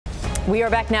We are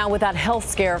back now with that health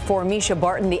scare for Mischa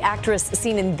Barton, the actress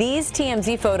seen in these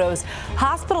TMZ photos,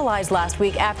 hospitalized last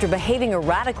week after behaving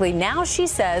erratically. Now she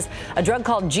says a drug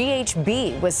called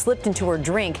GHB was slipped into her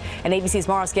drink. And ABC's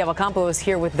Mara Schiavocampo is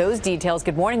here with those details.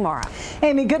 Good morning, Mara.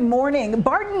 Amy, good morning.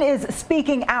 Barton is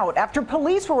speaking out after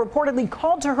police were reportedly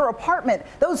called to her apartment.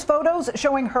 Those photos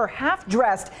showing her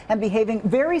half-dressed and behaving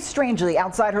very strangely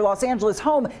outside her Los Angeles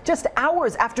home just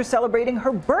hours after celebrating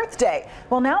her birthday.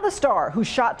 Well, now the star, who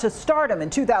shot to stardom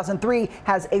in 2003,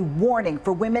 has a warning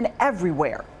for women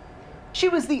everywhere. She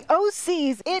was the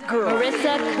OC's it girl,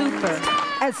 Marissa Cooper.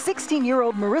 As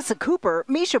 16-year-old Marissa Cooper,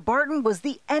 Mischa Barton was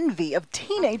the envy of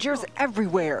teenagers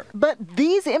everywhere. But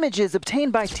these images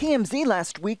obtained by TMZ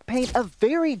last week paint a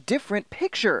very different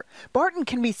picture. Barton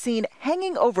can be seen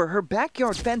hanging over her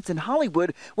backyard fence in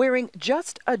Hollywood wearing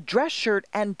just a dress shirt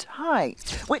and tie.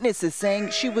 Witnesses saying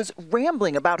she was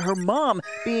rambling about her mom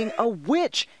being a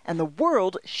witch and the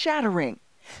world shattering.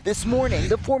 This morning,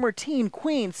 the former teen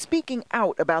queen speaking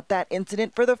out about that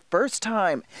incident for the first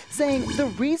time, saying the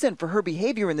reason for her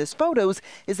behavior in these photos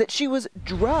is that she was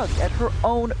drugged at her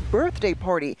own birthday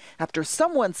party after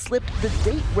someone slipped the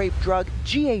date rape drug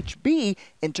GHB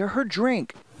into her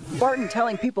drink. Barton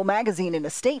telling People magazine in a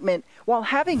statement, "While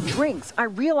having drinks, I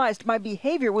realized my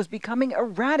behavior was becoming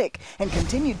erratic and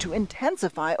continued to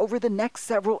intensify over the next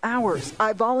several hours.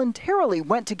 I voluntarily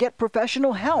went to get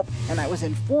professional help, and I was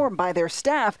informed by their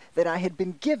staff that I had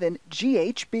been given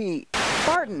GHB."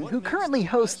 Barton, who currently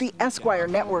hosts the Esquire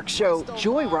network show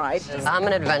Joyride, I'm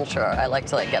an adventurer. I like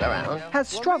to get around. Has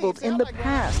struggled in the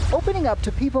past, opening up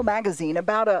to People magazine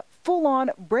about a full-on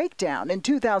breakdown in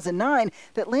 2009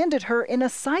 that landed her in a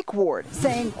psych ward,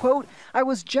 saying, quote, "I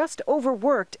was just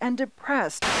overworked and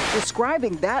depressed,"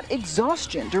 describing that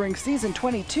exhaustion during season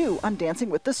 22 on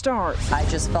Dancing with the Stars. I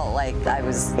just felt like I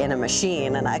was in a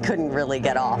machine and I couldn't really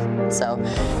get off. So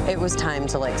it was time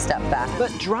to step back.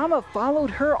 But drama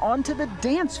followed her onto the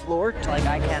dance floor.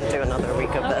 I can't do another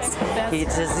week of this.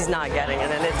 He's not getting it,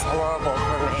 and it's horrible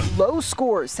for me. Low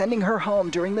scores sending her home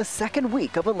during the second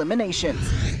week of eliminations.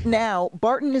 Now,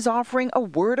 Barton is offering a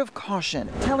word of caution,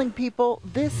 telling people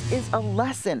this is a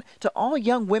lesson to all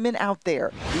young women out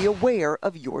there. Be aware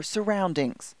of your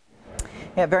surroundings.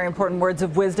 Yeah, very important words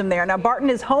of wisdom there. Now, Barton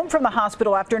is home from the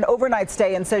hospital after an overnight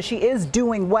stay and says she is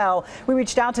doing well. We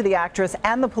reached out to the actress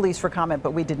and the police for comment,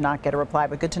 but we did not get a reply.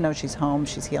 But good to know she's home,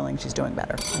 she's healing, she's doing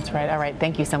better. That's right. All right.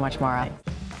 Thank you so much, Mara.